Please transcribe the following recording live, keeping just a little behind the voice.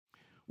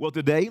Well,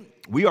 today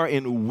we are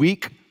in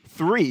week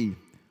 3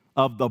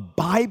 of the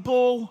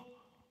Bible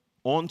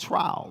on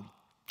trial.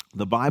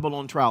 The Bible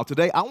on trial.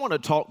 Today I want to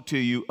talk to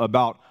you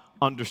about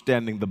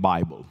understanding the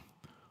Bible.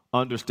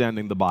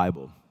 Understanding the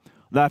Bible.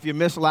 Now, if you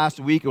missed last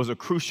week, it was a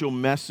crucial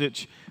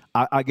message.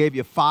 I gave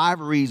you 5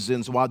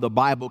 reasons why the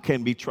Bible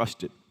can be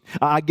trusted.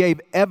 I gave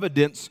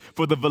evidence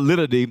for the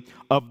validity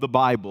of the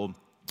Bible.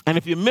 And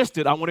if you missed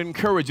it, I want to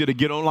encourage you to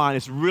get online.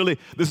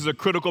 This is a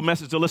critical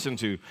message to listen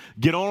to.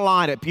 Get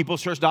online at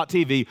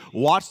peopleschurch.tv,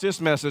 watch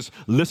this message,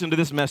 listen to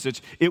this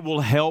message. It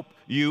will help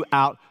you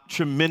out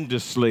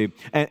tremendously.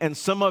 And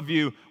some of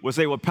you will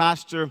say, well,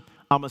 Pastor,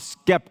 I'm a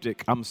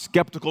skeptic. I'm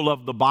skeptical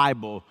of the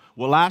Bible.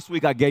 Well, last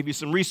week I gave you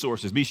some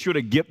resources. Be sure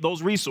to get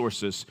those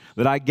resources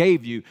that I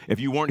gave you. If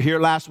you weren't here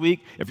last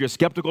week, if you're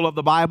skeptical of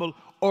the Bible,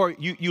 or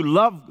you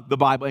love the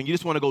Bible and you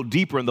just want to go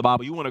deeper in the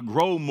Bible, you want to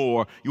grow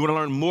more, you want to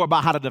learn more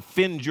about how to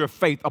defend your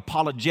faith,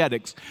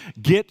 apologetics,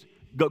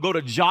 go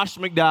to Josh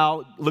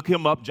McDowell, look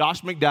him up,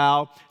 Josh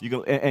McDowell,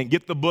 and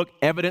get the book,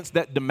 Evidence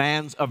That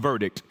Demands a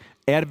Verdict.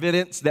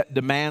 Evidence That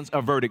Demands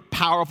a Verdict.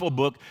 Powerful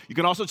book. You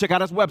can also check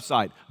out his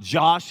website,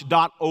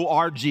 josh.org.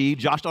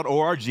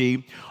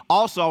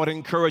 Also, I would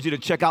encourage you to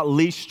check out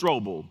Lee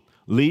Strobel,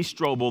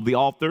 the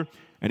author,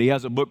 and he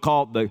has a book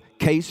called The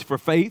Case for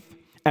Faith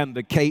and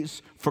The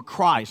Case for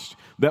Christ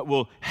that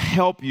will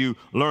help you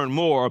learn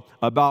more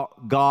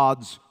about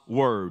God's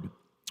Word.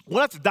 Well,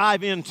 let's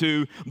dive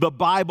into the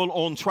Bible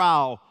on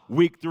trial,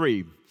 week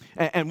 3.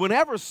 And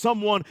whenever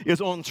someone is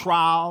on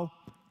trial,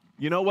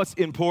 you know what's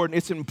important?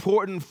 It's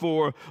important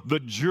for the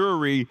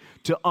jury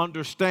to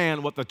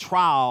understand what the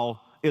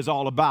trial is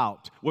all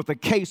about, what the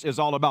case is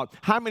all about.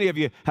 How many of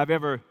you have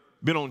ever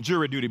been on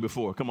jury duty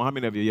before? Come on, how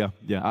many of you?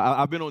 Yeah.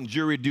 I've been on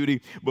jury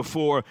duty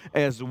before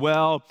as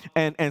well.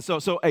 And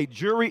so a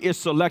jury is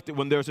selected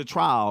when there's a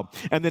trial.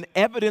 And then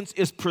evidence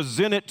is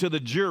presented to the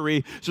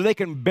jury so they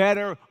can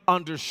better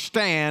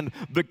understand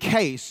the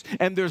case.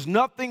 And there's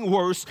nothing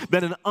worse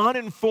than an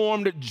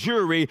uninformed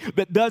jury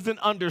that doesn't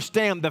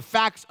understand the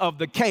facts of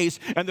the case,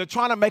 and they're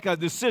trying to make a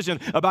decision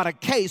about a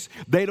case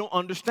they don't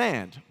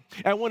understand.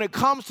 And when it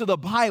comes to the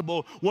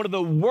Bible, one of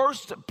the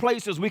worst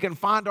places we can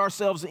find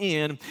ourselves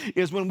in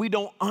is when we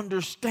don't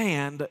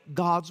understand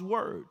God's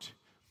Word.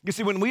 You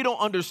see, when we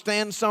don't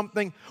understand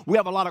something, we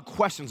have a lot of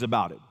questions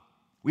about it.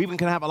 We even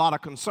can have a lot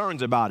of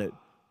concerns about it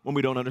when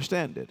we don't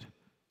understand it.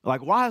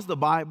 Like, why is the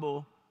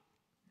Bible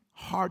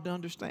hard to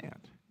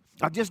understand?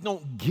 I just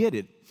don't get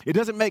it. It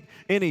doesn't make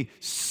any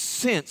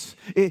sense.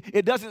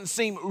 It doesn't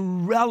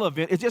seem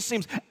relevant. It just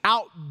seems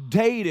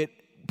outdated.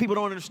 People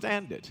don't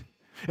understand it.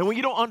 And when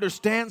you don't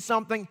understand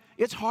something,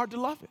 it's hard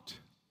to love it.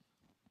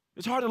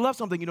 It's hard to love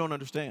something you don't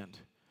understand.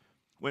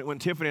 When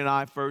Tiffany and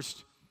I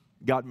first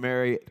got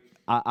married,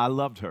 I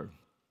loved her,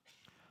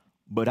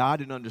 but I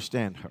didn't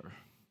understand her.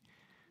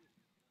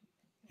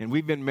 And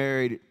we've been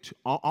married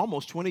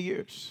almost 20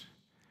 years,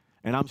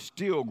 and I'm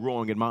still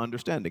growing in my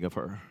understanding of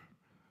her.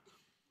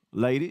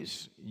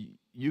 Ladies,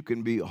 you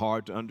can be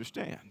hard to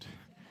understand.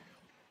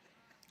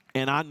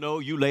 And I know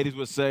you ladies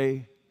would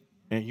say,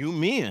 and you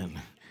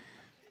men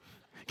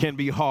can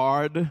be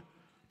hard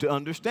to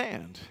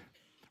understand.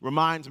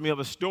 Reminds me of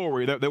a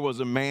story. There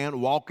was a man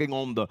walking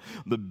on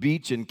the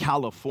beach in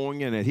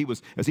California, and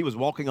as he was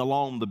walking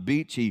along the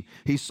beach,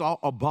 he saw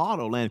a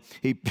bottle, and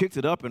he picked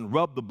it up and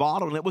rubbed the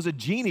bottle, and it was a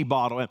genie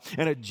bottle,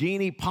 and a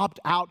genie popped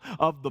out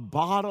of the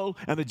bottle,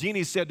 and the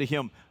genie said to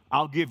him,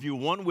 I'll give you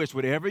one wish.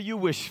 Whatever you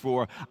wish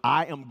for,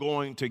 I am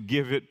going to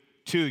give it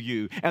to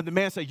you. And the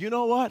man said, you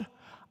know what?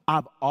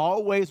 I've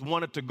always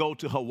wanted to go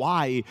to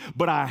Hawaii,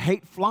 but I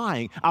hate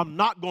flying. I'm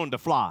not going to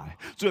fly.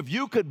 So if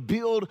you could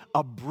build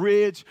a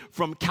bridge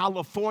from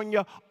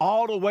California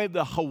all the way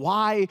to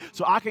Hawaii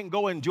so I can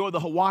go enjoy the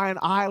Hawaiian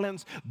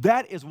Islands,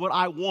 that is what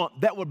I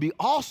want. That would be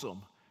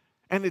awesome.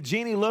 And the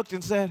genie looked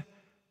and said,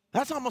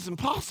 that's almost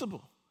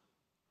impossible.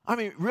 I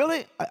mean,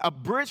 really? A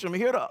bridge from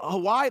here to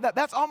Hawaii?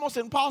 That's almost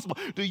impossible.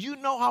 Do you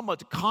know how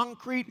much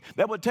concrete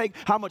that would take,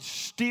 how much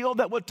steel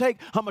that would take,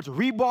 how much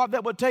rebar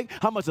that would take,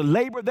 how much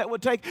labor that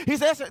would take? He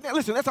said,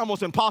 listen, that's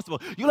almost impossible.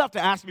 You'll have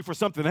to ask me for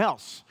something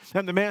else.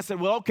 And the man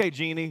said, well, okay,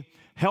 genie,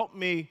 help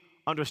me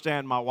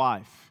understand my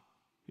wife.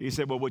 He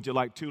said, well, would you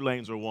like 2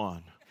 lanes or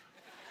 1?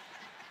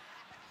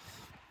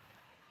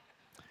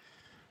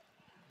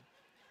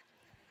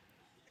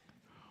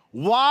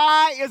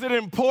 Why is it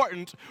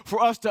important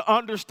for us to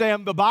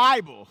understand the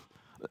Bible?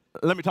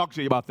 Let me talk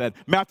to you about that.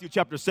 Matthew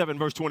chapter 7,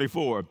 verse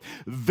 24.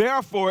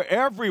 Therefore,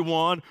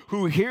 everyone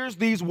who hears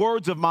these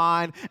words of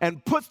mine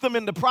and puts them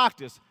into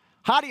practice.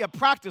 How do you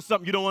practice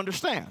something you don't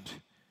understand?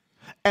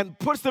 And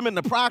puts them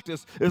into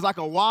practice is like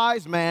a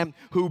wise man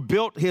who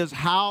built his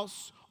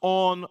house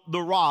on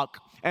the rock.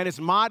 And it's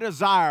my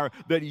desire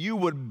that you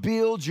would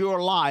build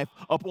your life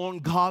upon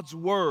God's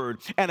word.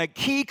 And a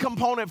key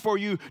component for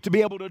you to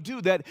be able to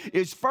do that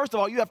is, first of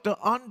all, you have to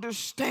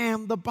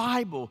understand the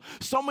Bible.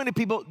 So many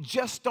people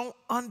just don't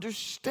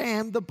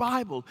understand the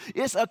Bible.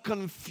 It's a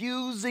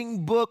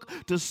confusing book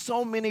to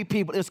so many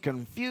people. It's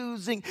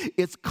confusing.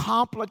 It's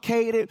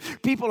complicated.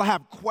 People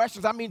have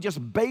questions. I mean,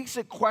 just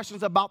basic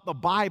questions about the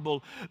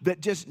Bible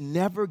that just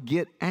never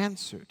get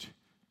answered.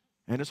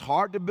 And it's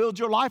hard to build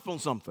your life on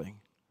something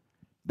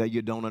that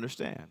you don't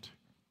understand.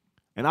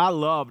 And I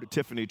loved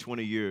Tiffany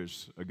 20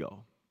 years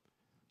ago.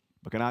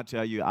 But can I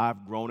tell you,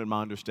 I've grown in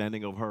my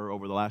understanding of her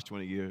over the last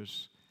 20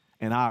 years,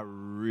 and I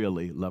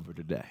really love her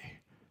today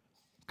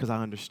because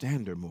I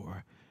understand her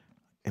more,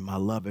 and my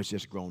love has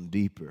just grown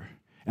deeper.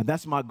 And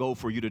that's my goal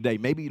for you today.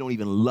 Maybe you don't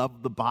even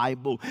love the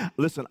Bible.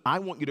 Listen, I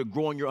want you to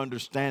grow in your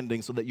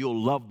understanding so that you'll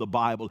love the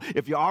Bible.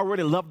 If you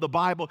already love the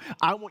Bible,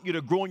 I want you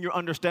to grow in your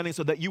understanding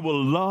so that you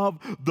will love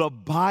the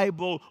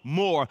Bible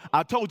more.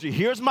 I told you,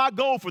 here's my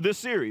goal for this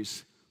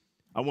series.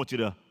 I want you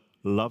to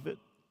love it.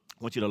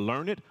 I want you to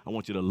learn it. I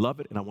want you to love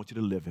it, and I want you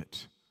to live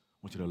it. I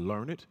want you to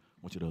learn it. I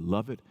want you to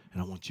love it,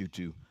 and I want you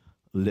to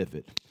live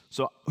it.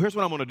 So here's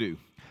what I'm going to do.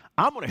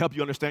 I'm going to help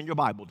you understand your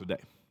Bible today.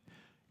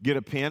 Get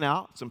a pen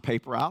out, some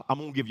paper out. I'm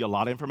going to give you a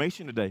lot of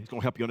information today. It's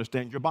going to help you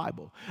understand your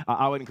Bible.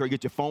 I would encourage you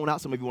to get your phone out.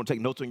 Some of you want to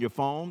take notes on your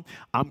phone.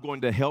 I'm going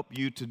to help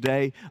you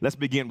today. Let's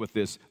begin with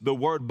this. The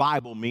word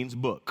Bible means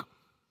book.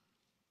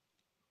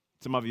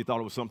 Some of you thought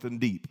it was something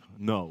deep.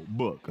 No,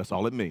 book. That's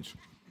all it means.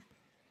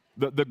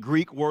 The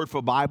Greek word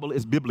for Bible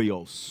is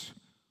biblios.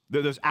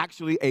 There's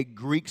actually a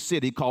Greek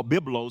city called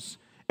Byblos,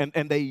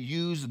 and they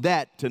used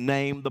that to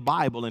name the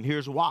Bible, and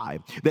here's why.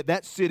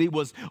 That city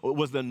was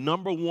the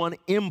number one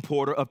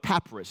importer of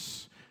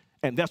papyrus,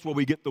 and that's where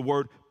we get the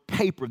word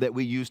paper that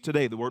we use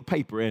today, the word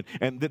paper.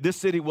 And this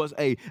city was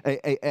a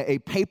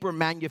paper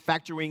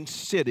manufacturing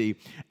city,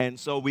 and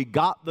so we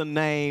got the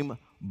name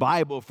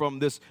Bible from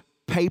this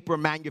paper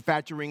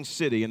manufacturing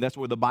city, and that's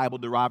where the Bible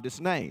derived its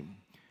name.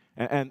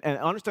 And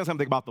understand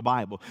something about the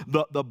Bible.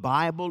 The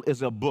Bible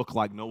is a book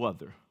like no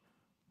other.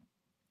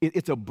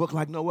 It's a book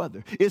like no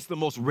other. It's the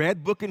most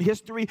read book in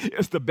history.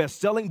 It's the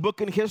best-selling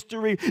book in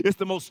history. It's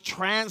the most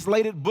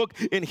translated book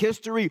in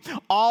history.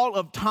 All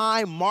of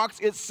time marks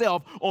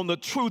itself on the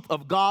truth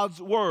of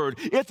God's word.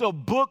 It's a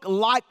book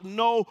like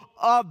no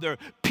other.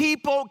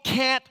 People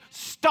can't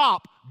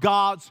stop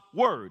God's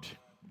word.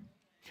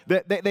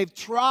 They've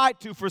tried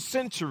to for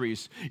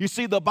centuries. You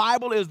see, the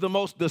Bible is the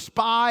most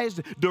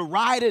despised,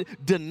 derided,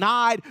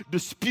 denied,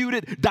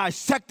 disputed,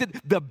 dissected,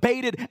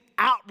 debated,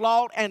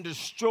 outlawed, and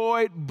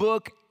destroyed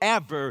book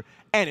ever,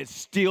 and it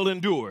still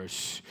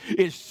endures.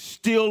 It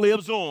still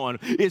lives on.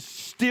 It's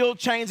still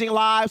changing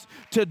lives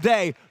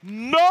today.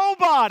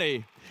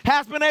 Nobody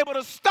has been able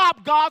to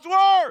stop God's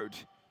word.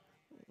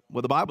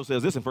 Well, the Bible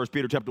says this in 1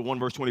 Peter chapter 1,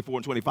 verse 24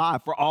 and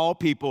 25. For all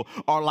people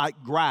are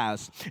like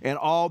grass, and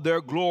all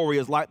their glory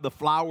is like the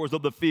flowers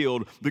of the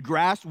field. The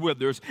grass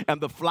withers,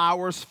 and the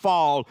flowers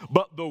fall,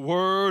 but the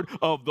word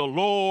of the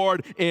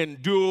Lord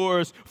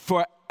endures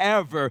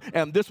forever.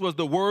 And this was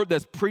the word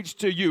that's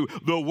preached to you.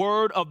 The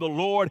word of the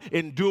Lord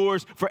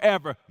endures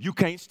forever. You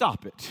can't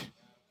stop it.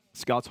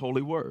 It's God's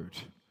holy word.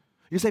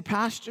 You say,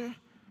 Pastor,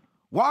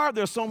 why are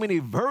there so many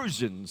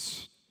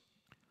versions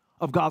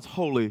of God's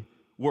holy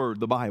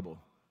word, the Bible?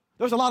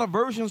 There's a lot of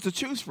versions to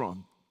choose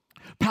from.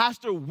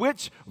 Pastor,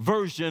 which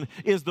version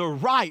is the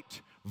right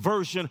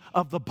version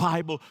of the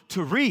Bible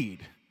to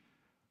read?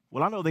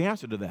 Well, I know the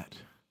answer to that.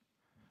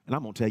 And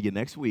I'm going to tell you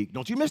next week.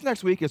 Don't you miss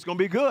next week. It's going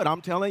to be good.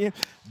 I'm telling you.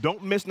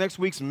 Don't miss next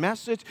week's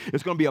message.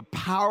 It's going to be a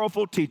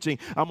powerful teaching.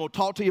 I'm going to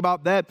talk to you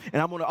about that.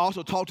 And I'm going to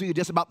also talk to you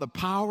just about the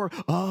power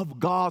of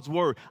God's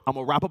word. I'm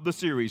going to wrap up the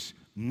series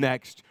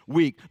next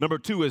week. Number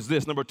two is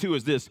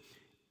this.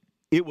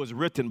 It was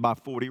written by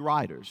 40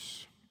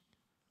 writers.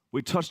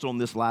 We touched on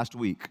this last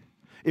week.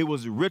 It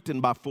was written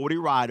by 40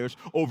 writers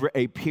over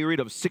a period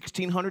of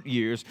 1,600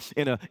 years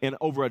in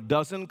over a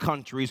dozen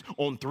countries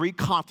on 3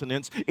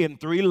 continents in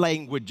 3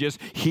 languages,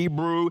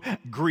 Hebrew,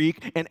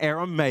 Greek, and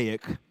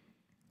Aramaic.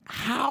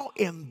 How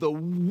in the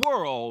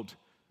world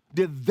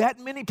did that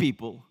many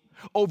people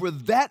over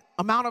that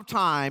amount of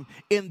time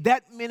in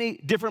that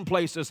many different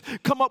places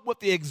come up with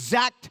the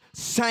exact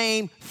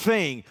same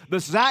thing, the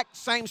exact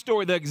same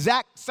story, the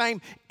exact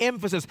same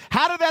emphasis?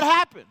 How did that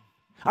happen?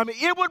 I mean,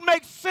 it would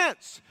make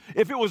sense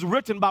if it was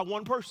written by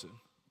one person.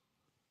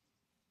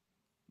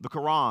 The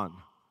Quran,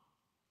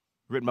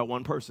 written by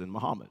one person,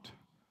 Muhammad.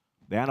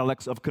 The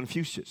Analects of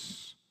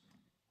Confucius,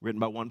 written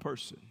by one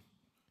person.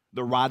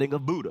 The writing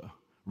of Buddha,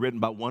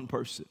 written by one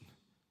person.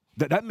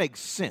 That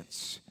makes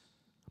sense.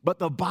 But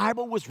the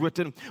Bible was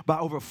written by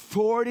over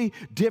 40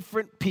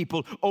 different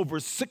people over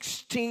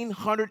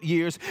 1,600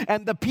 years,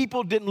 and the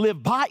people didn't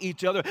live by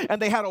each other, and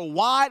they had a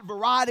wide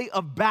variety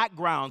of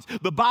backgrounds.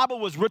 The Bible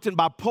was written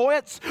by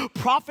poets,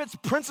 prophets,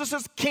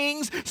 princesses,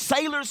 kings,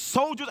 sailors,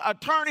 soldiers,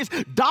 attorneys,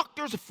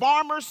 doctors,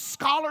 farmers,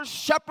 scholars,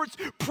 shepherds,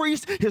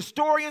 priests,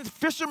 historians,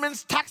 fishermen,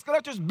 tax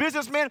collectors,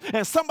 businessmen,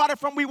 and somebody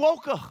from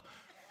Wewoka.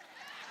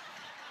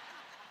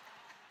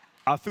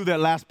 I threw that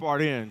last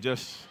part in,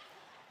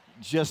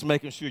 just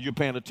making sure you're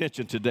paying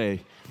attention today.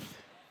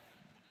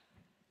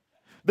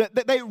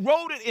 They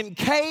wrote it in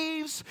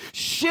caves,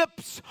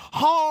 ships,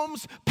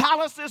 homes,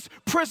 palaces,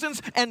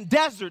 prisons, and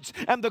deserts.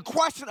 And the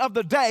question of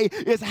the day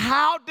is,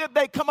 how did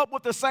they come up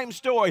with the same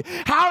story?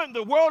 How in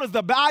the world is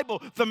the Bible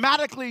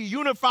thematically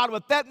unified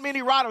with that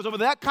many writers over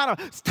that kind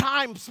of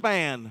time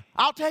span?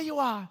 I'll tell you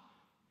why.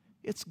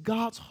 It's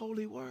God's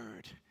holy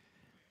word.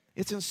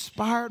 It's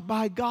inspired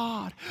by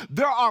God.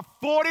 There are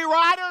 40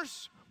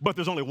 writers, but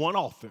there's only one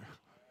author,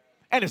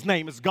 and his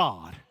name is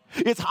God.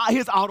 It's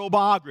his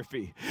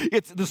autobiography.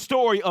 It's the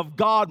story of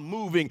God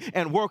moving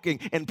and working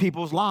in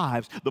people's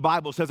lives. The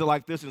Bible says it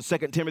like this in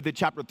 2 Timothy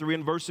chapter 3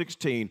 and verse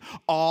 16.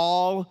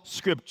 All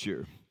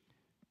scripture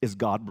is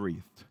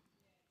God-breathed.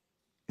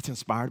 It's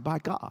inspired by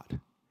God,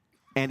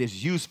 and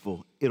it's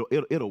useful.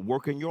 It'll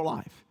work in your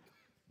life.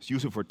 It's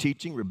useful for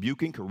teaching,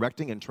 rebuking,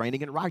 correcting, and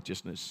training in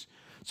righteousness,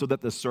 so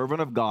that the servant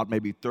of God may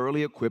be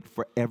thoroughly equipped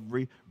for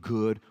every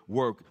good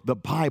work. The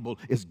Bible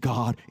is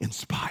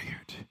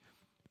God-inspired.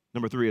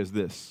 Number 3 is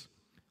this.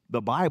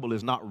 The Bible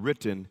is not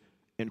written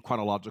in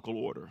chronological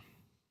order.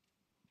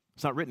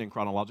 It's not written in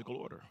chronological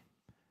order.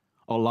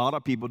 A lot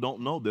of people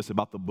don't know this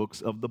about the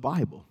books of the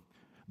Bible.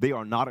 They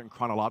are not in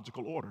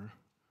chronological order.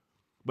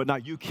 But now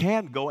you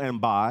can go and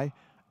buy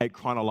a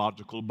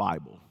chronological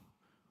Bible.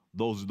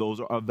 Those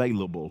are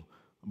available.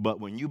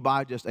 But when you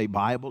buy just a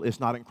Bible, it's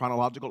not in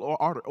chronological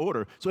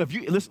order. So if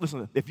you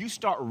listen, if you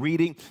start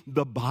reading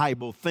the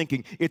Bible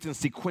thinking it's in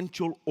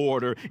sequential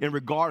order in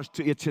regards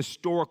to its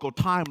historical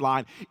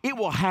timeline, it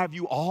will have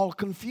you all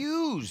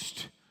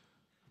confused.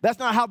 That's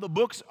not how the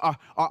books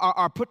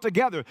are put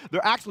together.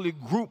 They're actually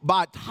grouped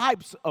by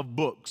types of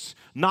books,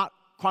 not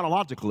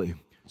chronologically.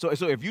 So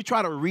if you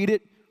try to read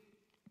it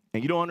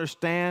and you don't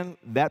understand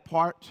that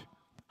part,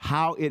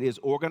 how it is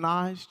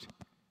organized,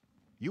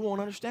 you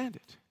won't understand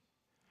it.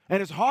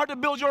 And it's hard to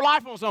build your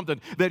life on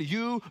something that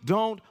you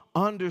don't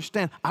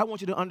understand. I want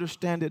you to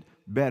understand it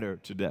better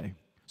today.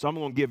 So I'm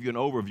going to give you an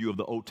overview of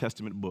the Old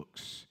Testament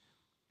books.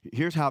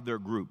 Here's how they're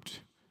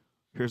grouped.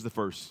 Here's the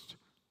first.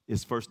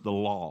 It's first the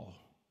law.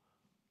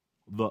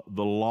 The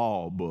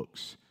law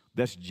books.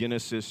 That's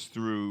Genesis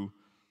through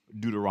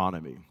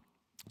Deuteronomy.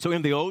 So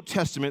in the Old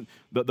Testament,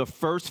 the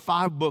first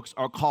 5 books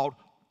are called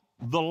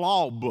the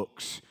law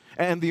books.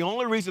 And the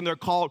only reason they're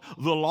called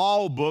the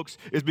law books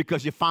is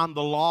because you find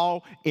the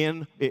law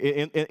within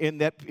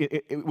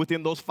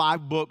those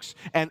 5 books,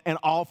 and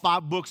all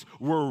 5 books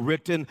were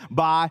written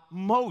by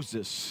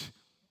Moses.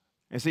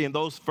 And see, in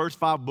those first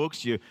 5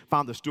 books, you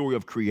find the story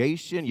of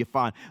creation, you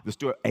find the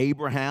story of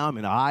Abraham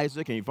and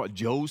Isaac, and you find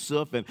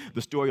Joseph, and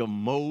the story of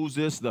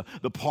Moses, the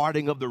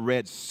parting of the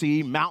Red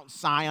Sea, Mount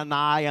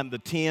Sinai, and the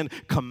 10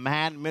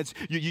 Commandments.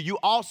 You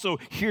also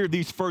hear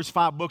these first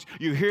 5 books,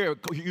 you hear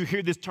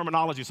this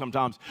terminology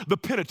sometimes, the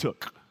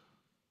Pentateuch.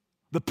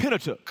 The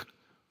Pentateuch.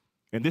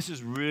 And this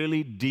is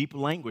really deep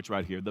language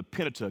right here. The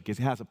Pentateuch, it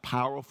has a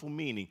powerful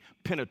meaning.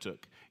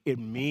 Pentateuch, it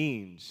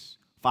means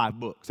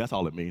 5 books. That's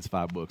all it means,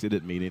 5 books. It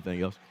didn't mean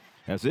anything else.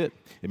 That's it.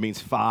 It means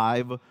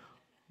 5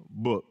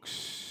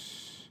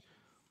 books.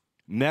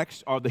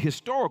 Next are the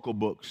historical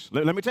books.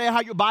 Let me tell you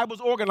how your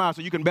Bible's organized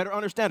so you can better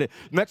understand it.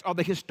 Next are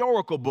the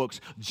historical books,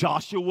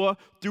 Joshua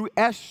through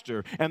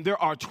Esther. And there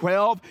are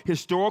 12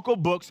 historical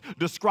books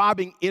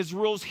describing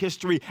Israel's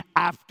history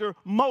after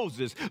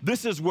Moses.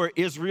 This is where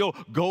Israel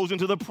goes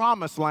into the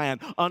promised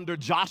land under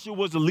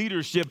Joshua's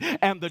leadership,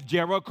 and the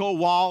Jericho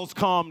walls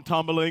come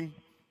tumbling.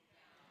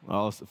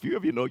 Well, a few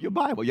of you know your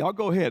Bible. Y'all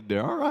go ahead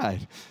there. All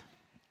right.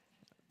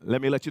 Let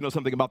me let you know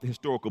something about the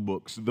historical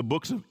books. The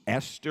books of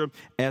Esther,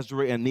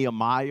 Ezra, and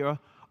Nehemiah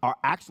are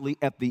actually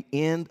at the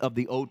end of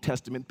the Old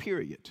Testament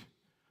period.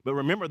 But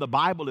remember, the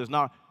Bible is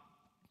not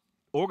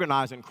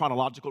organized in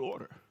chronological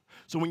order.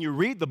 So when you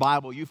read the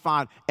Bible, you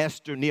find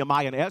Esther,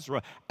 Nehemiah, and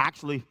Ezra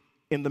actually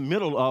in the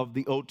middle of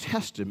the Old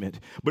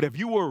Testament. But if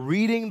you were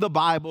reading the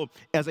Bible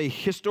as a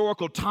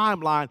historical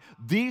timeline,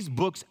 these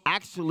books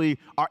actually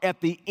are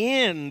at the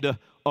end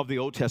of the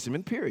Old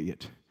Testament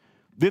period.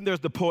 Then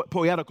there's the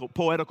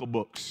poetical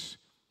books.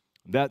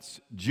 That's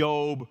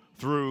Job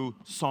through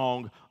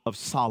Song of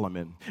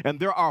Solomon. And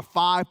there are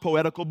 5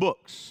 poetical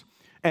books.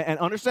 And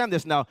understand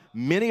this now,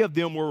 many of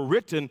them were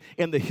written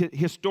in the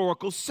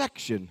historical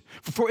section.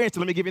 For instance,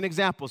 let me give you an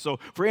example. So,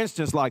 for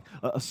instance, like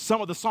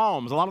some of the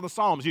Psalms, a lot of the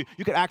Psalms, you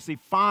could actually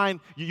find,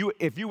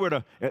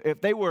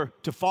 if they were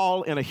to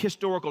fall in a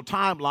historical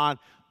timeline,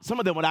 some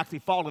of them would actually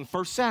fall in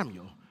 1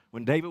 Samuel,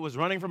 when David was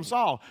running from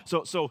Saul.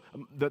 So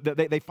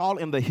they fall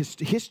in the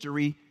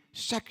history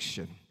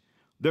section.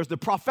 There's the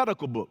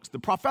prophetical books.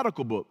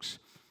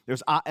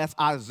 There's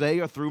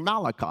Isaiah through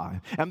Malachi.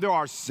 And there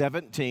are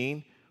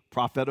 17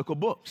 prophetical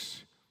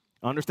books.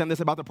 Understand this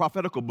about the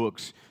prophetical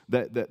books,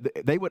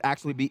 that they would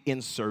actually be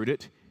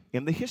inserted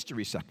in the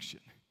history section.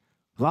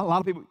 A lot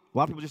of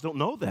people just don't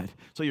know that.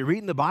 So you're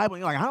reading the Bible,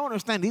 and you're like, I don't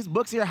understand these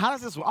books here. How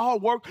does this all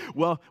work?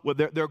 Well,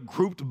 they're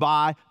grouped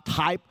by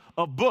type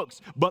of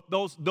books. But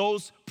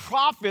those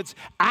prophets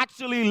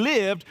actually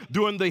lived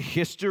during the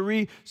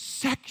history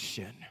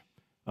section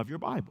of your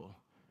Bible.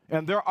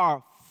 And there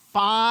are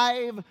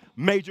 5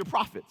 major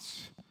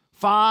prophets.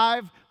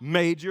 5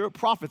 major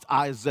prophets,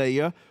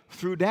 Isaiah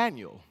through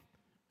Daniel.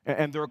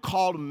 And they're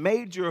called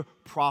major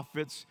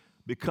prophets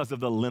because of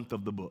the length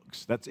of the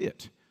books. That's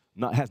it.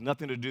 Has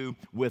nothing to do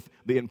with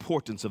the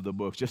importance of the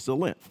books, just the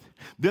length.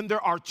 Then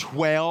there are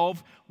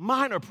 12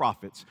 minor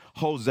prophets.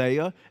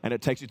 Hosea, and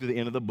it takes you to the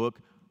end of the book,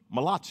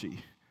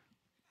 Malachi.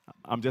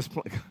 I'm just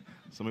playing.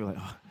 Somebody like,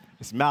 oh,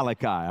 it's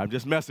Malachi. I'm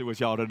just messing with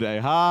y'all today,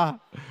 huh?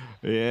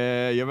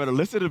 Yeah, you better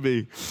listen to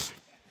me.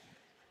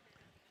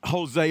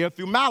 Hosea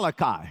through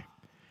Malachi.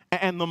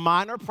 And the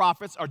minor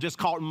prophets are just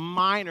called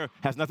minor,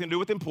 has nothing to do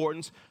with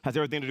importance, has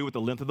everything to do with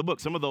the length of the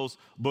book. Some of those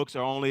books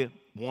are only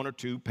 1 or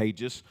 2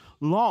 pages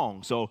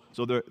long, so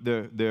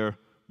they're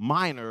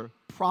minor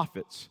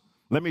prophets.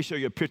 Let me show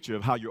you a picture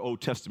of how your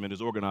Old Testament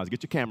is organized.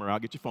 Get your camera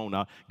out, get your phone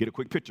out, get a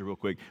quick picture real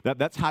quick.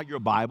 That's how your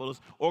Bible is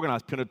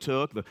organized.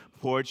 Pentateuch, the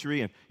poetry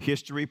and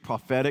history,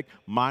 prophetic,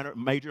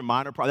 major,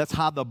 minor. That's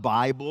how the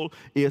Bible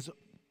is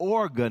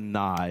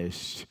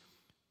organized.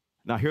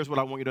 Now, here's what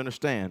I want you to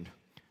understand.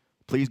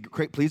 Please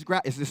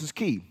grasp, this is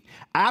key.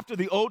 After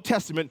the Old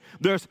Testament,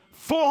 there's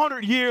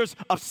 400 years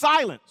of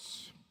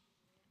silence.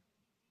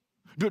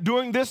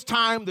 During this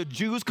time, the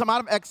Jews come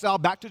out of exile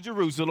back to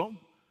Jerusalem.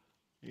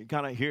 You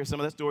kind of hear some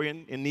of that story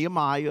in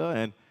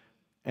Nehemiah,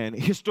 and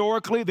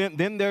historically,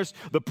 then there's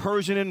the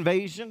Persian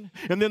invasion,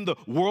 and then the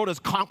world is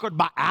conquered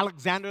by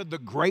Alexander the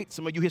Great.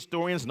 Some of you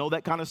historians know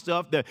that kind of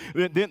stuff.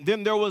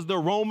 Then there was the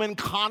Roman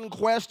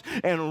conquest,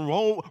 and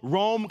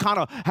Rome kind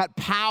of had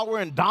power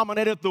and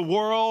dominated the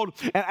world.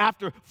 And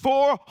after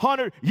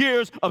 400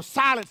 years of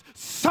silence,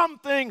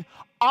 something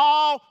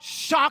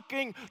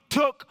all-shocking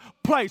took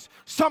place.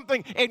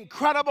 Something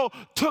incredible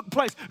took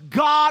place.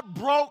 God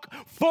broke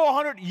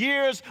 400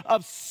 years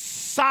of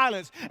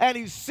silence, and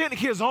he sent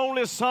his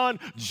only son,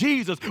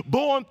 Jesus,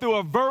 born through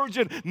a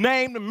virgin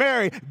named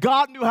Mary.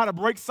 God knew how to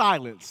break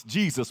silence.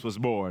 Jesus was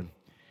born.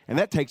 And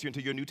that takes you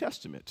into your New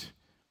Testament.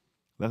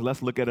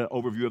 Let's look at an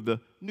overview of the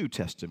New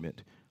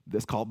Testament.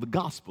 That's called the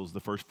Gospels, the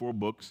first 4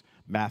 books,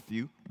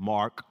 Matthew,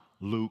 Mark,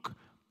 Luke,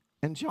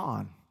 and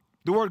John.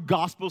 The word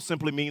gospel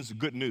simply means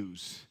good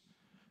news.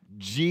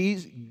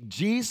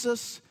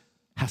 Jesus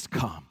has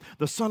come.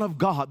 The Son of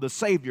God, the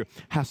Savior,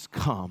 has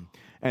come.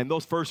 And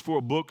those first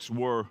 4 books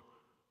were,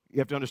 you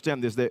have to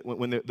understand this, that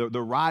when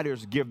the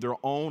writers give their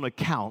own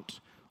account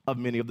of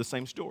many of the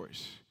same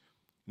stories.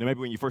 Now, maybe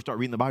when you first start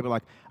reading the Bible,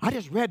 like, I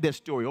just read that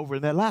story over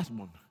in that last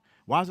one.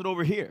 Why is it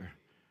over here?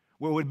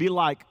 Well, it would be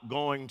like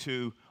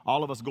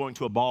all of us going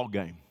to a ball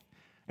game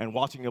and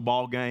watching a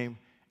ball game,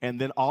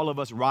 and then all of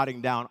us writing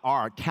down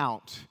our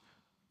account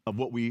of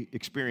what we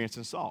experienced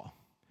and saw.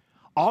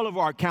 All of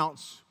our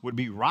accounts would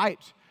be right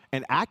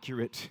and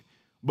accurate,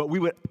 but we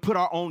would put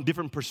our own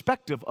different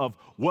perspective of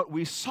what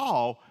we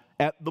saw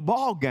at the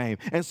ball game.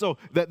 And so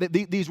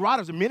these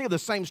writers, and many of the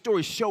same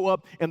stories show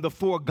up in the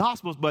 4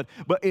 Gospels, but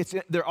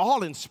they're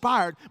all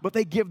inspired, but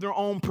they give their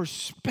own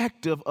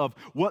perspective of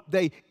what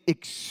they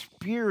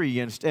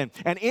experienced. And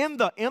in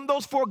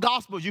those 4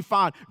 Gospels, you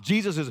find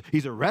Jesus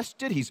he's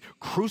arrested, he's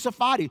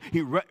crucified,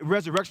 he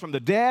resurrects from the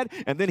dead,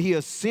 and then he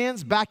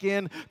ascends back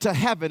into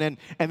heaven.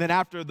 And then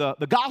after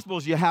the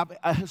Gospels, you have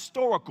a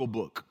historical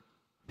book.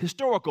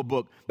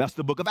 That's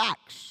the book of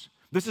Acts.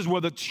 This is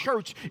where the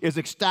church is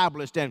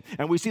established, and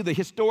we see the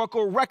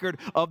historical record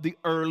of the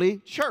early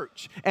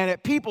church. And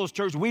at People's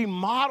Church, we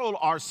model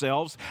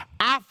ourselves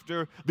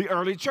after the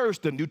early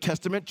church, the New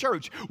Testament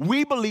church.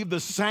 We believe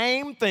the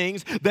same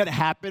things that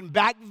happened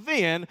back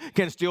then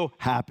can still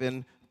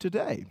happen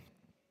today.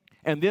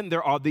 And then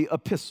there are the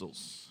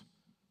epistles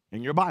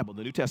in your Bible,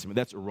 the New Testament.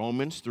 That's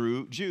Romans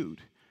through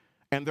Jude.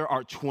 And there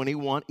are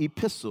 21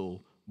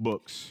 epistle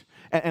books.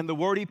 And the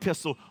word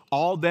epistle,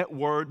 all that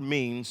word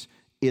means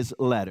is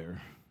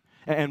letter.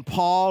 And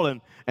Paul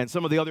and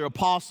some of the other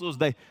apostles,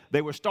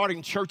 they were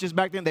starting churches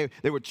back then.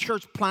 They were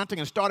church planting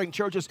and starting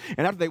churches.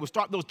 And after they would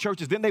start those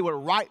churches, then they would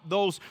write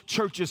those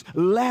churches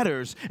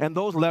letters. And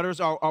those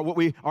letters are what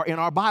we are in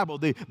our Bible,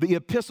 the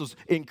epistles,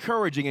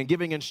 encouraging and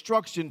giving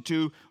instruction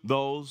to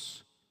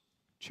those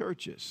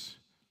churches.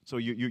 So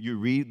you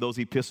read those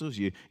epistles,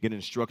 you get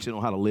instruction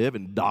on how to live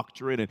and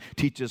doctrine, and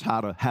teach us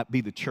how to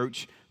be the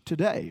church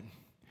today.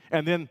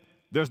 And then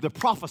there's the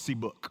prophecy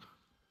book,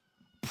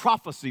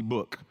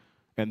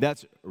 and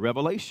that's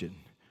Revelation.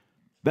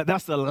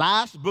 That's the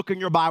last book in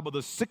your Bible. The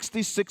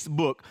 66th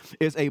book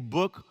is a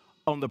book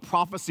on the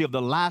prophecy of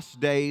the last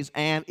days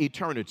and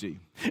eternity.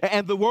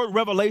 And the word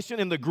revelation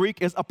in the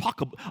Greek is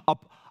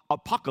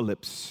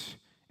apocalypse.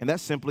 And that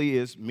simply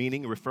is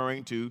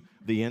referring to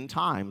the end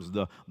times,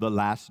 the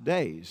last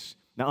days.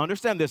 Now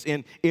understand this,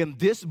 in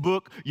this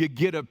book you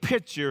get a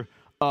picture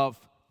of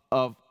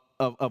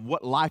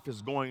what life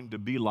is going to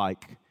be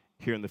like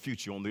here in the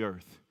future on the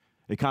earth.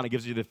 It kind of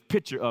gives you the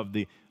picture of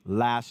the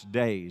last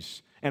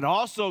days, and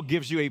also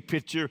gives you a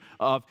picture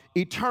of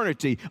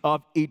eternity,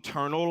 of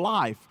eternal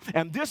life.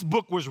 And this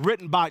book was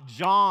written by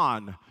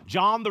John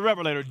the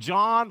Revelator.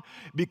 John,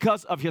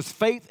 because of his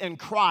faith in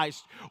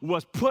Christ,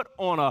 was put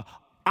on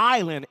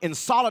island in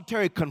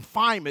solitary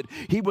confinement.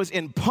 He was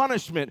in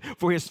punishment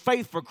for his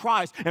faith for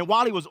Christ. And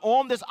while he was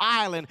on this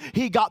island,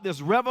 he got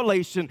this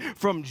revelation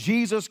from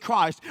Jesus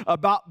Christ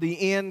about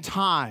the end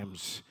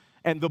times.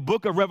 And the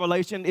book of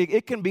Revelation,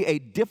 it can be a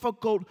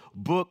difficult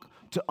book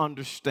to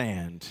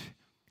understand.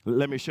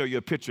 Let me show you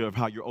a picture of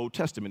how your Old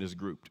Testament is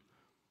grouped.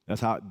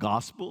 That's how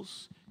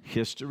Gospels,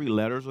 history,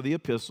 letters, or the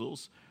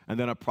epistles, and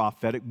then a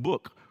prophetic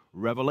book,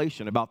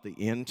 Revelation, about the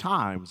end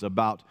times,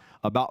 about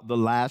the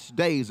last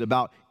days,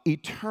 about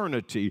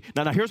eternity.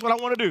 Now, here's what I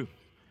want to do.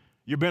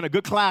 You've been in a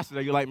good class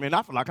today. You're like, man,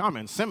 I feel like I'm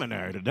in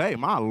seminary today.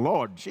 My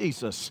Lord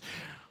Jesus.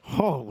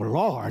 Oh,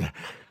 Lord.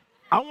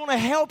 I want to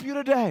help you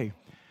today.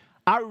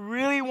 I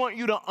really want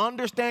you to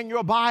understand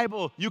your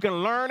Bible. You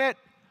can learn it,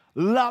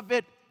 love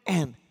it,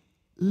 and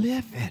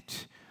live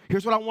it.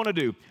 Here's what I want to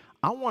do.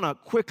 I want to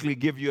quickly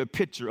give you a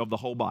picture of the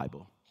whole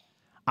Bible.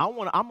 I'm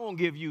going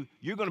to give you,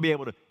 you're going to be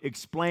able to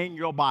explain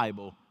your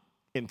Bible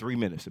in 3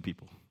 minutes to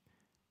people.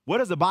 What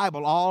is the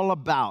Bible all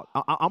about?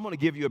 I'm going to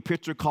give you a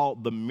picture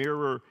called the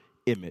mirror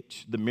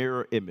image. The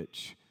mirror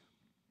image.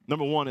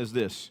 Number one is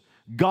this: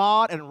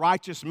 God and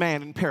righteous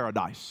man in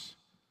paradise.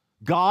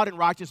 God and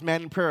righteous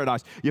man in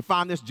paradise. You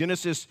find this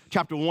Genesis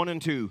chapter 1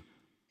 and 2.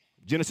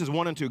 Genesis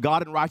 1 and 2,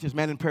 God and righteous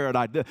man in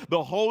paradise.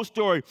 The whole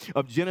story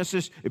of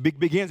Genesis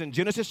begins in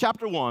Genesis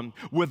chapter 1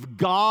 with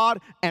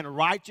God and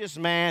righteous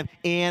man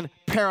in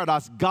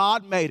paradise.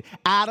 God made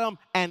Adam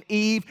and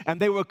Eve, and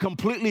they were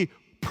completely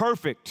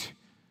perfect.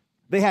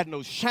 They had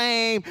no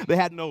shame. They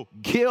had no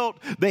guilt.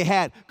 They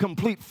had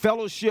complete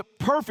fellowship,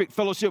 perfect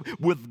fellowship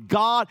with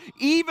God.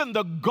 Even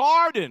the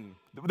garden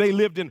they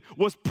lived in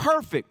was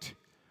perfect.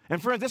 And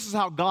friends, this is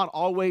how God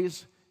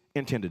always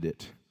intended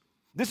it.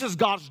 This is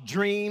God's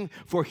dream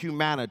for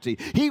humanity.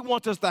 He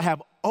wants us to have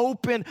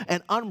open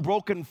and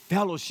unbroken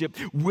fellowship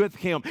with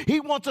Him. He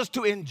wants us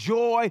to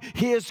enjoy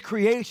His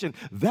creation.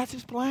 That's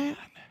His plan.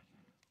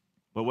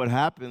 But what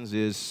happens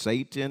is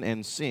Satan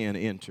and sin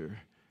enter.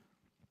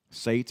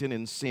 Satan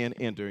and sin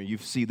enter. And you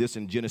see this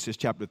in Genesis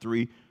chapter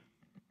 3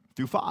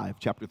 through 5.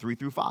 Chapter 3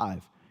 through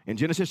 5. In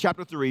Genesis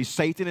chapter 3,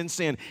 Satan and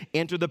sin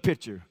enter the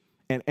picture.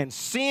 And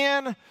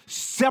sin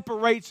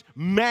separates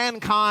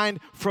mankind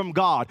from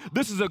God.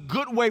 This is a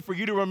good way for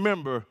you to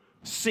remember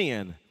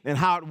sin and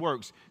how it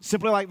works.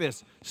 Simply like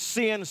this: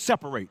 sin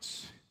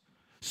separates.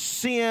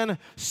 Sin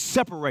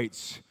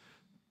separates.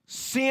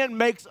 Sin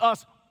makes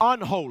us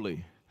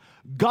unholy.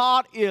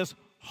 God is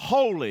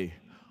holy.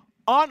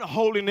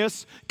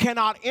 Unholiness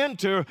cannot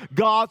enter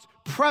God's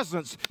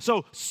presence.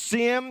 So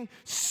sin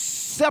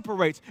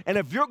separates. And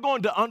if you're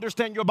going to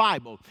understand your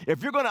Bible,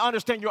 if you're going to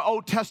understand your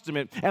Old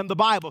Testament and the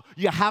Bible,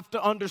 you have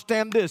to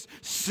understand this.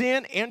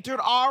 Sin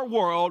entered our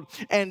world,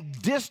 and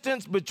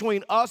distance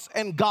between us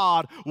and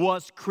God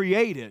was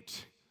created.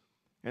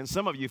 And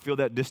some of you feel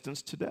that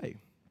distance today.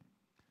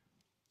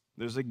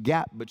 There's a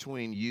gap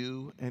between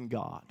you and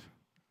God.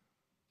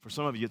 For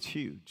some of you, it's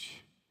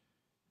huge.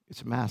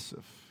 It's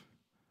massive.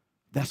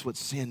 That's what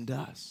sin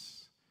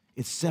does.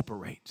 It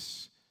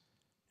separates.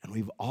 And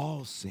we've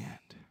all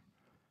sinned.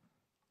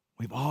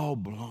 We've all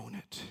blown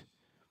it.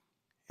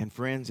 And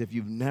friends, if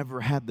you've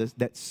never had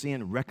that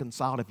sin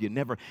reconciled, if you've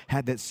never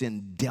had that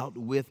sin dealt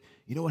with,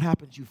 you know what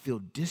happens? You feel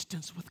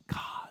distance with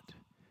God.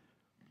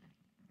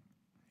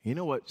 You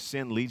know what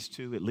sin leads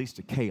to? It leads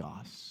to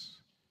chaos.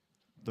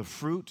 The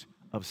fruit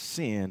of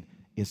sin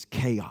is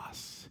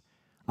chaos.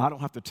 I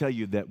don't have to tell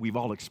you that we've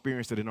all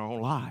experienced it in our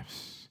own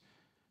lives.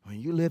 When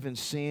you live in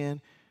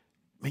sin,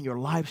 man, your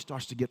life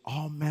starts to get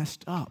all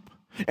messed up.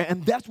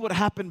 And that's what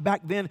happened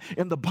back then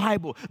in the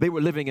Bible. They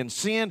were living in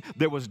sin.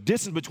 There was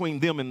distance between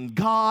them and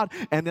God.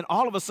 And then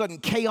all of a sudden,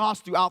 chaos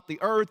throughout the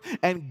earth.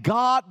 And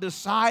God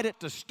decided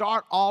to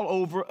start all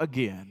over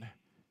again.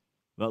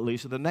 Well, at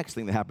least the next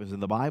thing that happens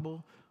in the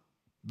Bible,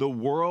 the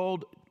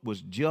world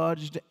was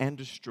judged and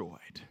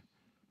destroyed.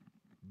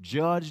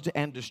 Judged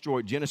and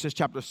destroyed. Genesis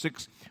chapter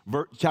 6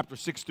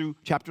 through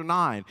chapter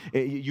 9.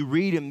 You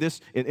read in this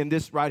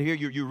right here,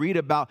 you read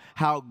about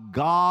how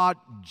God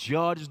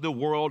judged the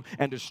world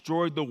and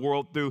destroyed the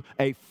world through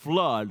a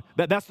flood.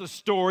 That's the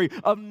story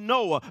of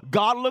Noah.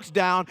 God looks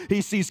down, he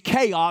sees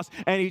chaos,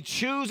 and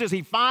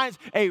he finds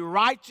a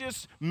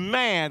righteous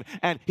man,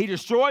 and he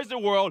destroys the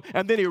world,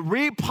 and then he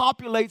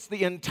repopulates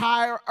the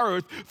entire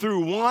earth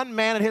through one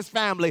man and his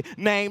family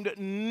named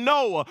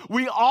Noah.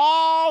 We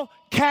all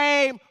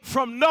came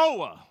from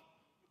Noah.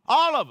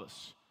 All of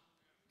us.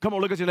 Come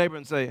on, look at your neighbor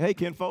and say, hey,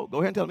 kinfolk. Go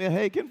ahead and tell me,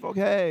 hey, kinfolk,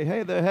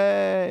 hey there,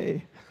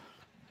 hey.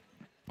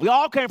 We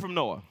all came from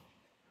Noah.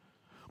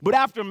 But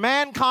after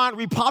mankind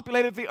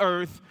repopulated the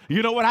earth,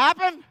 you know what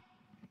happened?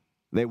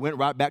 They went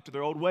right back to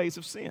their old ways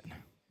of sin.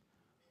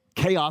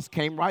 Chaos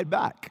came right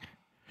back.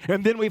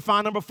 And then we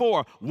find number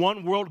 4,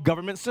 one world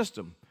government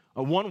system.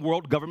 A one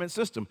world government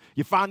system.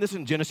 You find this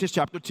in Genesis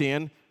chapter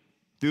 10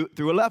 through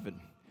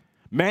 11.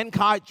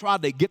 Mankind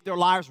tried to get their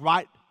lives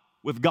right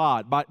with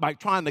God by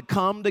trying to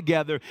come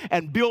together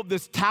and build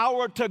this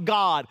tower to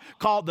God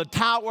called the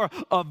Tower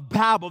of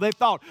Babel. They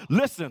thought,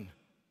 listen,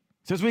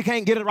 since we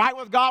can't get it right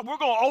with God, we're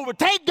going to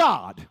overtake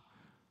God.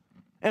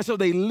 And so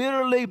they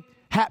literally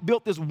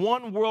built this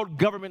one world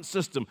government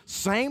system.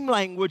 Same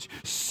language,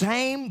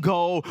 same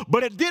goal,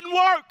 but it didn't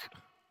work.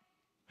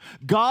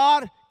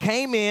 God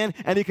came in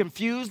and he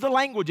confused the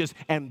languages,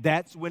 and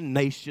that's when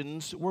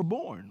nations were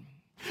born.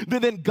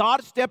 Then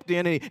God stepped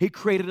in and he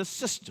created a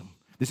system.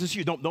 This is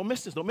huge. Don't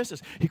miss this. Don't miss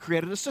this. He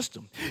created a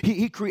system.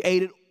 He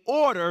created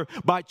order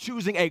by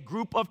choosing a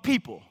group of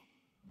people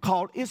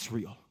called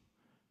Israel.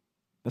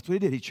 That's what he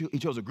did. He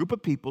chose a group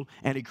of people,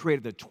 and he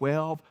created the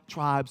 12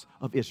 tribes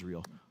of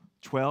Israel.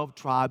 12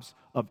 tribes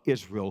of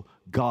Israel,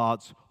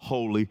 God's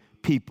holy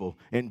people.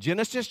 In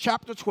Genesis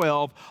chapter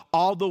 12,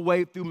 all the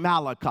way through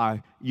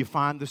Malachi, you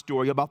find the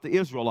story about the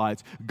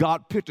Israelites.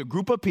 God picked a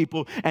group of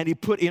people and he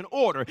put in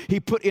order. He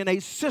put in a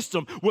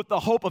system with the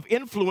hope of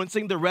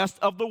influencing the rest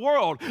of the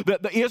world.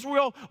 The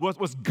Israel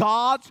was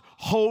God's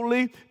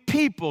holy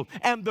people.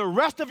 And the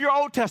rest of your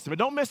Old Testament,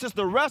 don't miss this,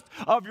 the rest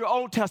of your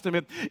Old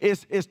Testament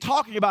is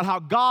talking about how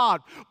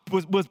God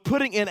was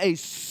putting in a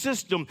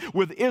system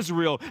with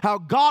Israel, how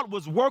God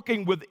was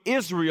working with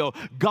Israel.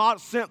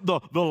 God sent the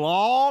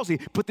laws. He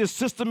put this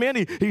system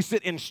in. He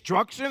sent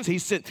instructions. He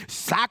sent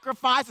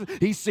sacrifices.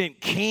 He sent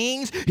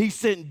kings. He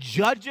sent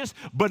judges,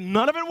 but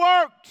none of it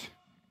worked.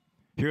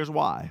 Here's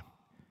why.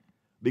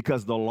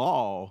 Because the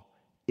law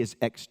is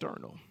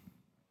external.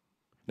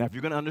 Now, if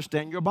you're going to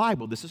understand your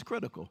Bible, this is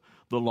critical.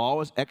 The law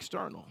is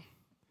external.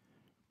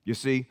 You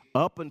see,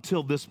 up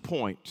until this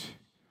point,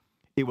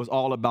 it was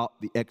all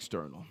about the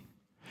external.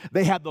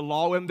 They had the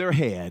law in their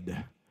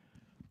head,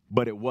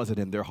 but it wasn't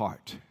in their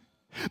heart.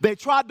 They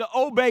tried to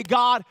obey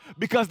God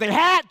because they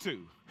had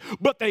to,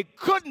 but they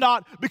could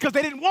not because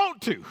they didn't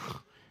want to.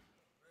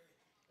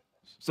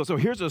 So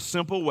here's a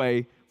simple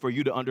way for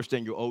you to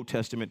understand your Old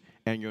Testament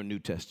and your New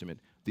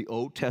Testament. The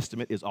Old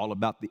Testament is all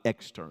about the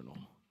external.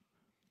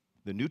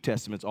 The New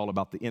Testament's all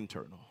about the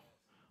internal.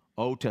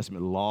 Old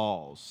Testament,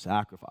 laws,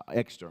 sacrifice,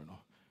 external.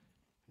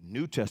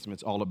 New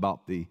Testament's all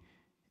about the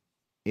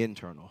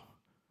internal.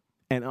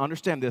 And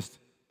understand this,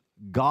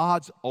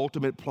 God's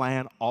ultimate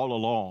plan all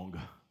along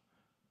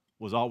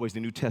was always the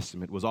New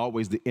Testament, was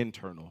always the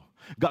internal.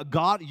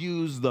 God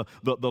used the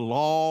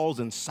laws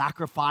and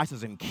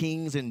sacrifices and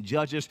kings and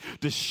judges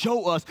to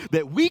show us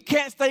that we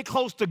can't stay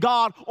close to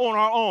God on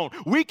our own.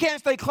 We can't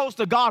stay close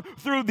to God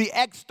through the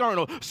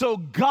external. So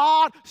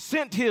God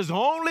sent his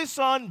only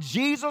son,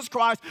 Jesus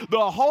Christ,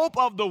 the hope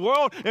of the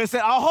world, and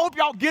said, I hope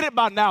y'all get it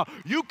by now.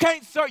 You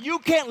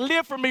can't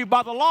live for me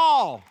by the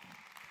law.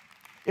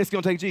 It's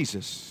going to take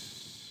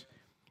Jesus.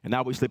 And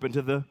now we slip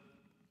into the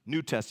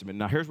New Testament.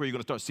 Now, here's where you're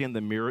going to start seeing the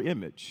mirror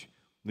image,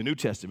 the New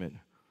Testament.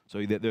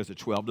 So there's the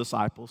 12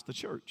 disciples, the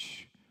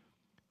church.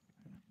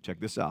 Check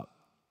this out.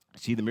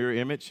 See the mirror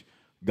image?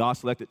 God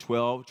selected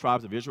 12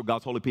 tribes of Israel,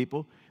 God's holy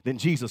people. Then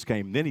Jesus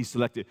came. Then he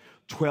selected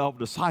 12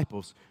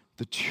 disciples,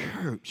 the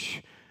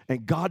church.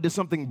 And God did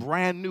something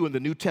brand new in the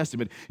New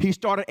Testament. He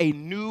started a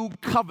new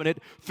covenant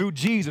through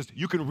Jesus.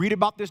 You can read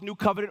about this new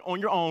covenant on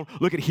your own.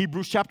 Look at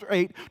Hebrews chapter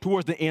 8.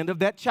 Towards the end of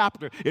that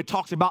chapter, it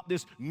talks about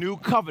this new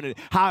covenant,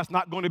 how it's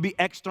not going to be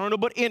external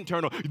but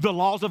internal. The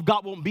laws of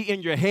God won't be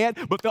in your head,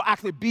 but they'll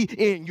actually be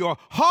in your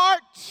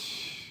heart.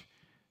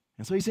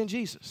 And so he sent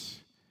Jesus,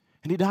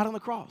 and he died on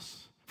the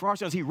cross for our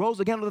sins. He rose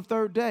again on the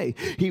third day.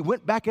 He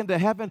went back into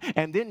heaven,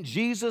 and then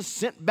Jesus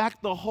sent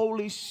back the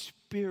Holy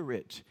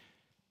Spirit,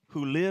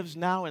 who lives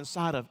now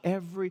inside of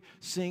every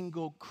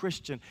single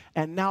Christian.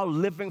 And now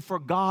living for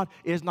God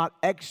is not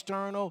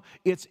external,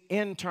 it's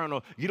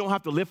internal. You don't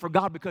have to live for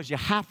God because you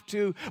have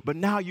to, but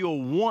now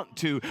you'll want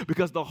to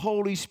because the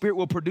Holy Spirit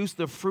will produce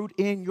the fruit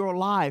in your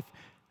life.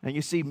 And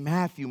you see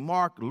Matthew,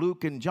 Mark,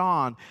 Luke, and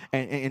John,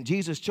 and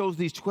Jesus chose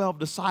these 12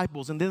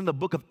 disciples. And then in the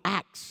book of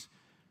Acts,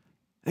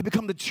 they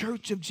become the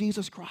church of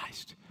Jesus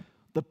Christ,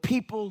 the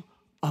people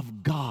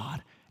of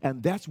God.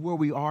 And that's where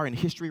we are in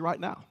history right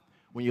now.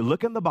 When you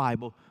look in the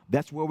Bible,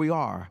 that's where we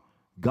are.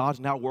 God's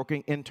now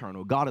working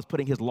internal. God is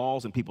putting his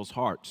laws in people's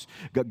hearts.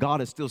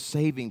 God is still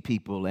saving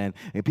people, and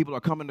people are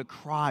coming to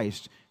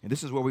Christ. And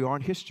this is where we are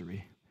in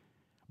history.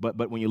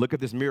 But when you look at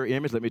this mirror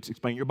image, let me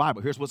explain your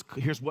Bible. Here's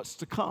what's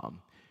to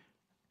come.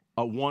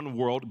 A one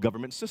world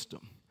government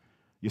system.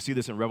 You see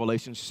this in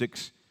Revelation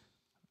 6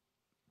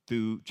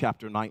 through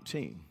chapter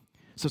 19.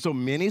 So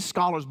many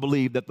scholars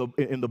believe that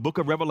in the book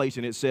of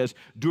Revelation, it says,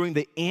 during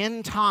the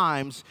end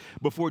times,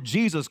 before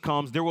Jesus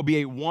comes, there will be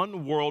a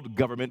one-world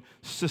government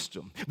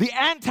system. The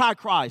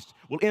Antichrist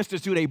will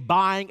institute a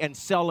buying and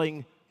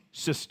selling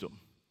system.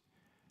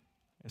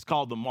 It's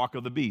called the mark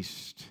of the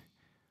beast.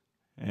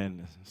 And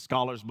many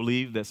scholars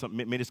believe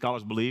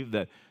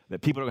that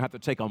people are going to have to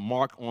take a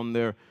mark in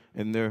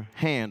their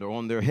hand or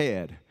on their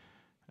head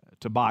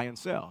to buy and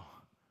sell.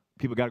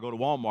 People got to go to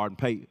Walmart and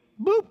pay,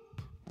 boop,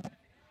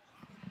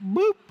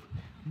 boop,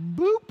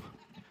 boop.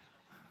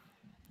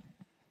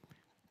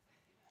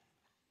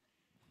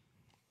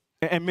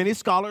 And many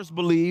scholars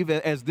believe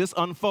that as this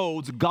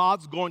unfolds,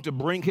 God's going to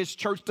bring his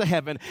church to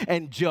heaven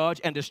and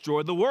judge and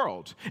destroy the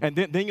world. And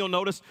then you'll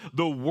notice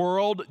the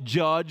world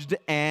judged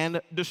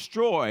and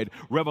destroyed.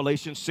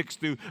 Revelation 6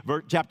 through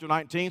chapter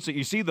 19. So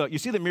you see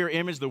the mirror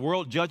image, the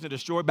world judged and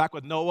destroyed back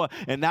with Noah.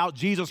 And now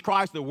Jesus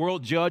Christ, the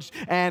world judged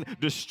and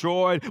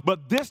destroyed.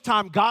 But this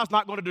time, God's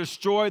not going to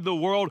destroy the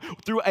world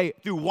through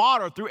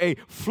water, through a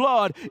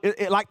flood,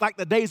 like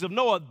the days of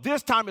Noah.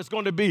 This time it's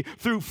going to be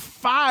through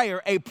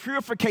fire, a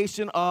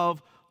purification of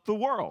the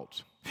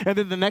world. And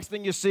then the next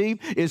thing you see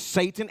is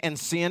Satan and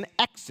sin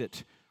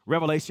exit.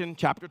 Revelation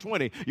chapter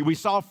 20. We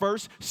saw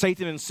first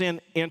Satan and sin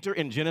enter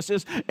in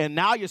Genesis, and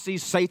now you see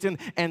Satan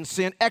and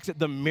sin exit,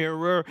 the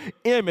mirror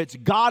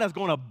image. God is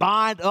going to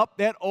bind up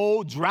that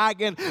old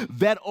dragon,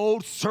 that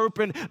old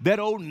serpent, that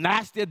old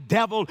nasty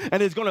devil,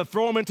 and he's going to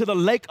throw him into the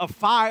lake of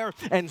fire,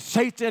 and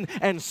Satan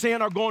and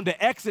sin are going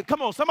to exit.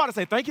 Come on, somebody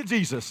say, thank you,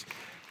 Jesus.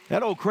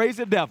 That old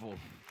crazy devil.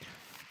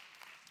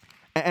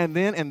 And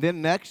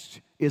then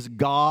next is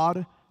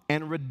God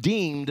and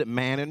redeemed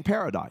man in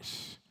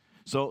paradise.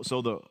 So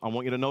I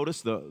want you to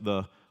notice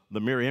the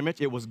mirror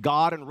image. It was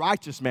God and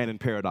righteous man in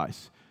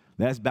paradise.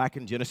 That's back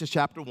in Genesis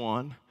chapter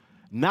 1.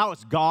 Now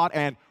it's God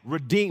and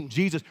redeemed,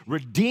 Jesus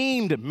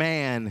redeemed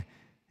man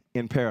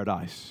in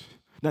paradise.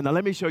 Now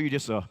let me show you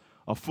just a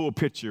full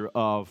picture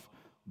of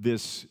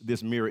this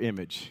mirror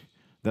image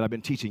that I've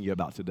been teaching you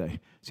about today.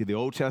 See the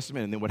Old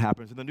Testament and then what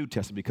happens in the New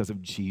Testament because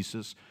of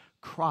Jesus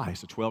Christ.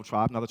 The 12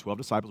 tribes, now the 12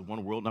 disciples,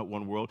 one world, not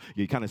one world.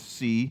 You kind of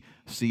see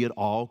it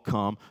all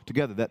come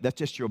together. That's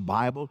just your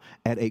Bible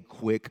at a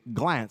quick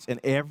glance. And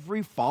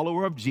every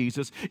follower of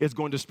Jesus is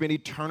going to spend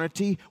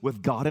eternity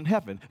with God in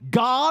heaven.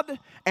 God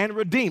and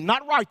redeemed,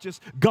 not righteous,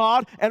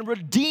 God and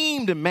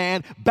redeemed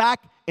man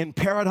back in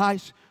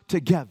paradise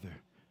together.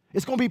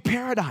 It's going to be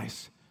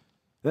paradise.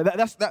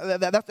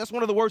 That's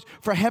one of the words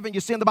for heaven you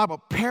see in the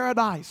Bible,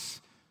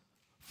 paradise.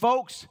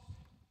 Folks,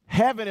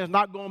 heaven is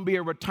not going to be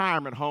a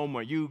retirement home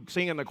where you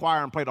sing in the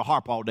choir and play the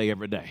harp all day,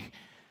 every day.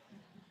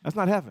 That's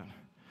not heaven.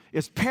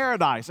 It's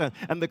paradise.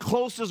 And the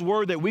closest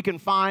word that we can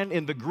find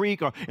in the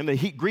Greek or in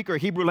the Greek or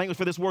Hebrew language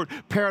for this word,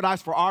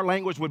 paradise, for our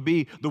language would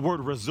be the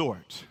word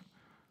resort.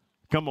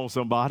 Come on,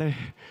 somebody.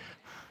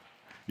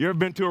 You ever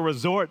been to a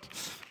resort?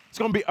 It's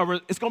going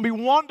to be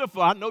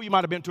wonderful. I know you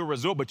might have been to a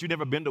resort, but you've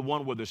never been to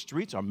one where the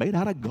streets are made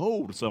out of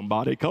gold,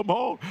 somebody. Come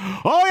on.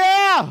 Oh,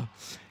 yeah.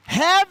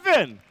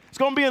 Heaven. It's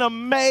going to be an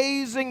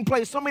amazing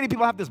place. So many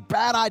people have this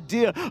bad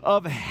idea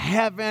of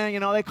heaven. You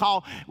know, they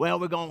call, well,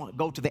 we're going to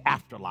go to the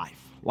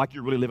afterlife. Like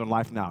you're really living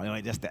life now. You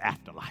know, just the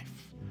afterlife.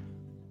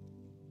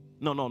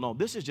 No.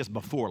 This is just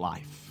before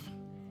life.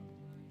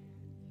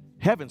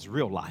 Heaven's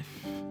real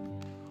life.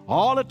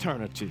 All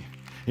eternity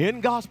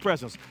in God's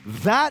presence.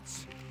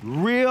 That's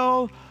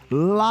real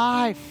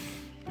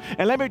life.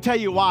 And let me tell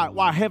you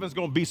why heaven's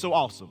going to be so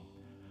awesome.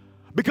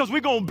 Because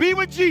we're going to be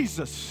with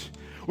Jesus.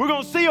 We're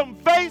going to see him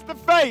face to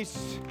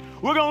face.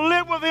 We're going to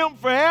live with him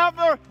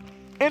forever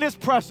in his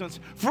presence.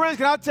 Friends,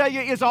 can I tell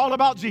you, it's all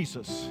about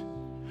Jesus.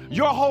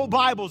 Your whole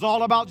Bible is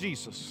all about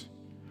Jesus.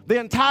 The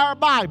entire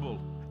Bible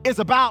is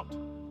about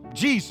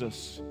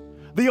Jesus.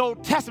 The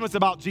Old Testament's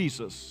about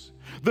Jesus.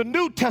 The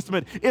New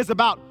Testament is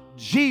about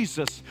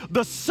Jesus.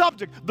 The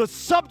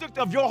subject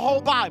of your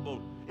whole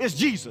Bible is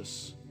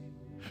Jesus.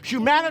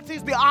 Humanity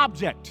is the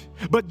object,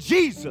 but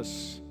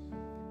Jesus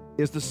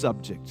is the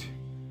subject.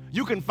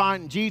 You can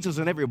find Jesus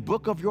in every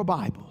book of your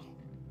Bible.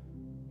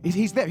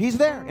 He's there. He's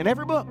there in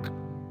every book.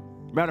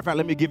 Matter of fact,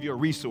 let me give you a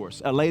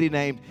resource. A lady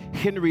named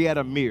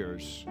Henrietta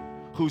Mears,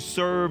 who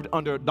served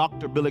under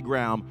Dr. Billy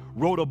Graham,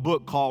 wrote a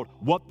book called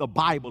What the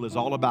Bible is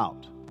All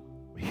About.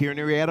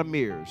 Henrietta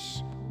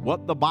Mears,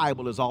 What the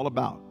Bible is All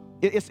About.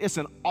 It's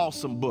an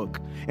awesome book.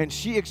 And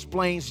she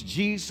explains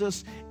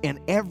Jesus in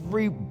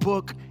every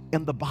book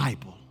in the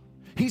Bible.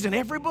 He's in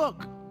every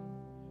book.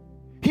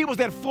 He was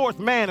that fourth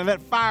man in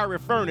that fiery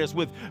furnace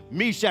with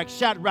Meshach,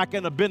 Shadrach,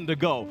 and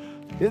Abednego.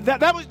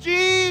 That was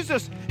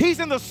Jesus. He's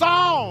in the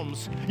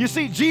Psalms. You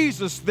see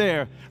Jesus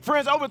there.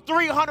 Friends, over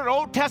 300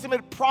 Old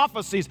Testament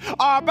prophecies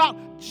are about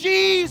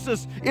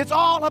Jesus. It's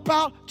all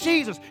about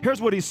Jesus. Here's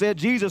what he said.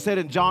 Jesus said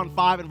in John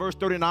 5 and verse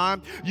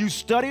 39, you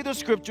study the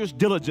scriptures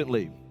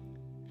diligently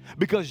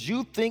because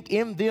you think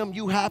in them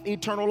you have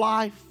eternal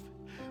life.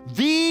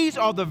 These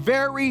are the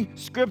very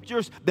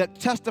scriptures that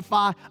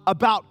testify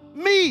about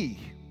me.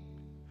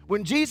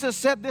 When Jesus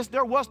said this,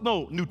 there was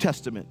no New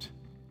Testament.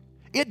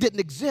 It didn't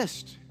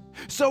exist.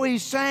 So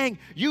he's saying,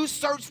 you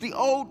search the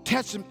Old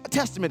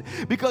Testament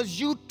because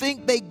you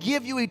think they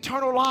give you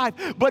eternal life.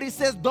 But he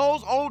says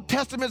those Old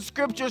Testament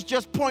scriptures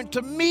just point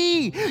to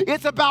me.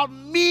 It's about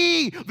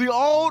me. The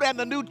Old and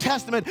the New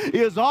Testament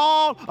is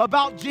all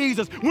about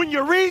Jesus. When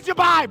you read your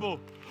Bible,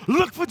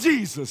 look for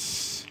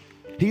Jesus.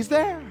 He's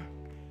there.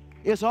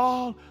 It's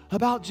all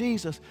about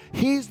Jesus.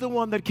 He's the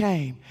one that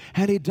came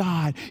and he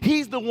died.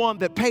 He's the one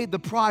that paid the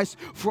price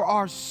for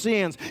our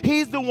sins.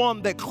 He's the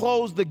one that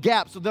closed the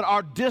gap so that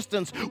our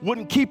distance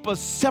wouldn't keep us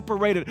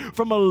separated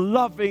from a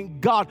loving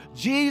God.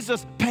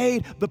 Jesus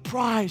paid the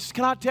price.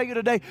 Can I tell you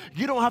today,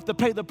 you don't have to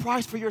pay the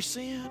price for your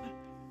sin.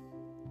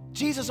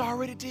 Jesus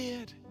already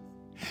did.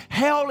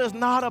 Hell is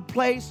not a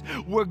place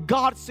where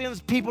God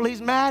sends people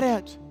he's mad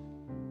at.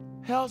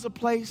 Hell's a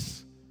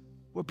place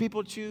where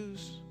people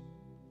choose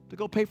to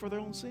go pay for their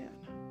own sin.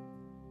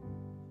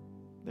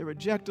 They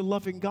reject a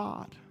loving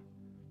God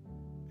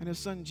and his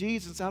son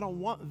Jesus. I don't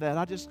want that.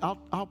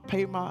 I'll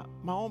pay my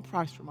own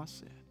price for my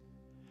sin.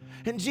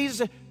 And Jesus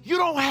said, you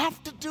don't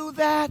have to do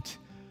that.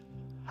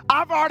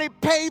 I've already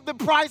paid the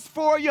price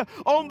for you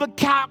on the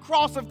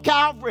cross of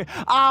Calvary.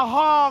 I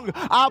hung,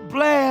 I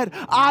bled,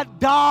 I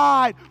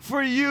died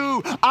for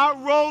you. I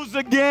rose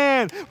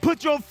again.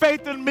 Put your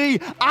faith in me.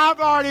 I've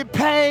already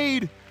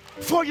paid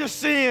for your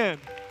sin.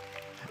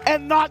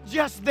 And not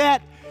just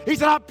that, he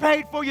said, I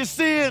paid for your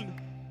sin.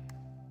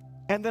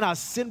 And then I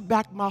send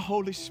back my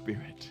Holy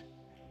Spirit.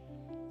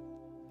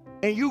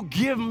 And you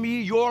give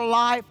me your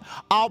life,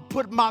 I'll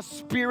put my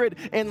spirit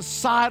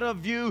inside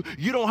of you.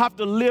 You don't have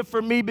to live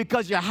for me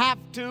because you have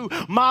to.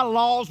 My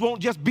laws won't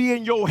just be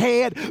in your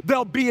head,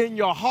 they'll be in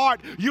your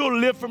heart. You'll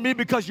live for me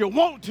because you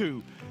want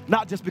to,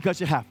 not just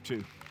because you have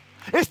to.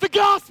 It's the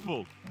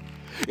gospel.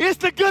 It's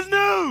the good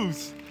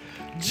news.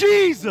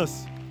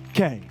 Jesus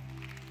came,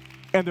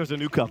 and there's a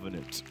new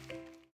covenant.